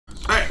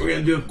We're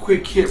going to do a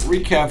quick hit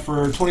recap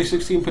for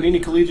 2016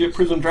 Panini Collegiate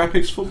Prizm Draft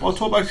Picks Football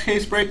 12-box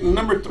case break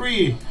number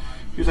 3.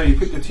 Here's how you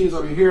pick the teams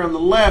over here. On the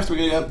left, we're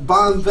going to have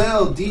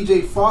Bonville,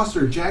 DJ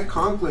Foster, Jack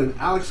Conklin,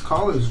 Alex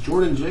Collins,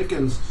 Jordan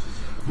Jenkins,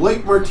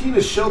 Blake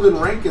Martinez, Sheldon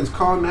Rankins,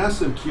 Colin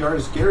Nassib,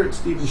 Kiaris Garrett,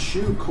 Stephen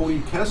Shue,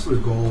 Cody Kessler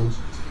Gold,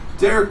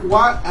 Derek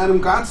Watt, Adam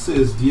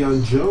Gotsis,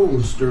 Deion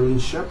Jones, Sterling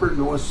Shepard,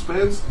 Noah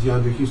Spence,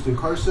 DeAndre Houston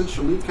Carson,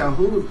 Shalik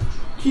Calhoun,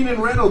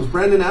 Keenan Reynolds,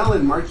 Brandon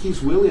Allen,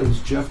 Marquise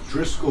Williams, Jeff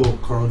Driscoll,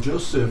 Carl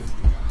Joseph,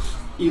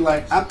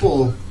 Eli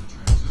Apple,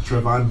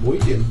 Trevon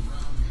Boykin,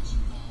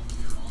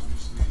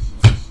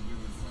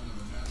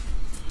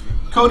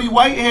 Cody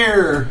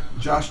Whitehair,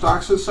 Josh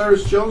Doxson,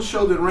 Cyrus Jones,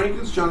 Sheldon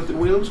Rankins, Jonathan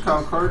Williams,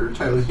 Kyle Carter,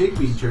 Tyler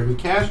Higbee, Jeremy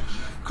Cash,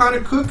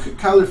 Connor Cook,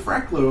 Kyler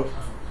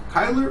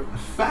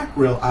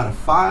Fackrell out of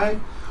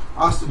 5,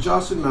 Austin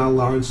Johnson, Mal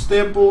Lawrence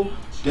Stample,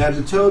 Dan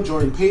Patel,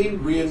 Jordan Payne,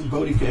 Rian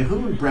Bodie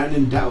Cahoon,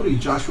 Brandon Dowdy,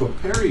 Joshua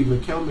Perry,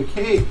 Mikael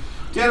McKay,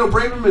 Daniel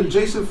Braverman,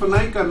 Jason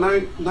Fanaika,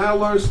 Niall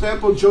Lawrence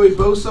Stample, Joey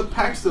Bosa,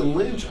 Paxton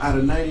Lynch out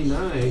of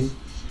 99.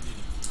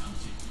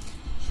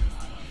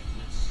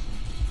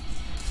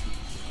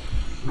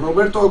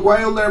 Roberto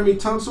Aguayo, Laramie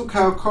Tunsil,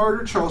 Kyle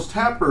Carter, Charles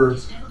Tapper,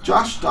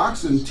 Josh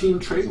Doxson, Team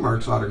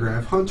Trademarks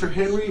autograph, Hunter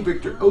Henry,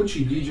 Victor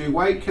Ochi, DJ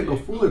White, Kendall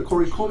Fuller,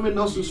 Corey Coleman,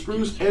 Nelson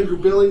Spruce, Andrew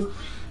Billings,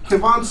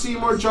 Kevon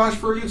Seymour, Josh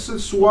Ferguson,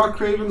 Suwa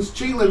Cravens,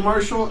 Jalen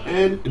Marshall,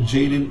 and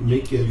Jaden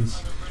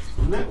Mickens.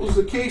 And that was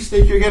the case.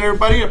 Thank you again,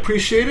 everybody. I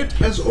appreciate it,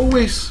 as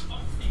always.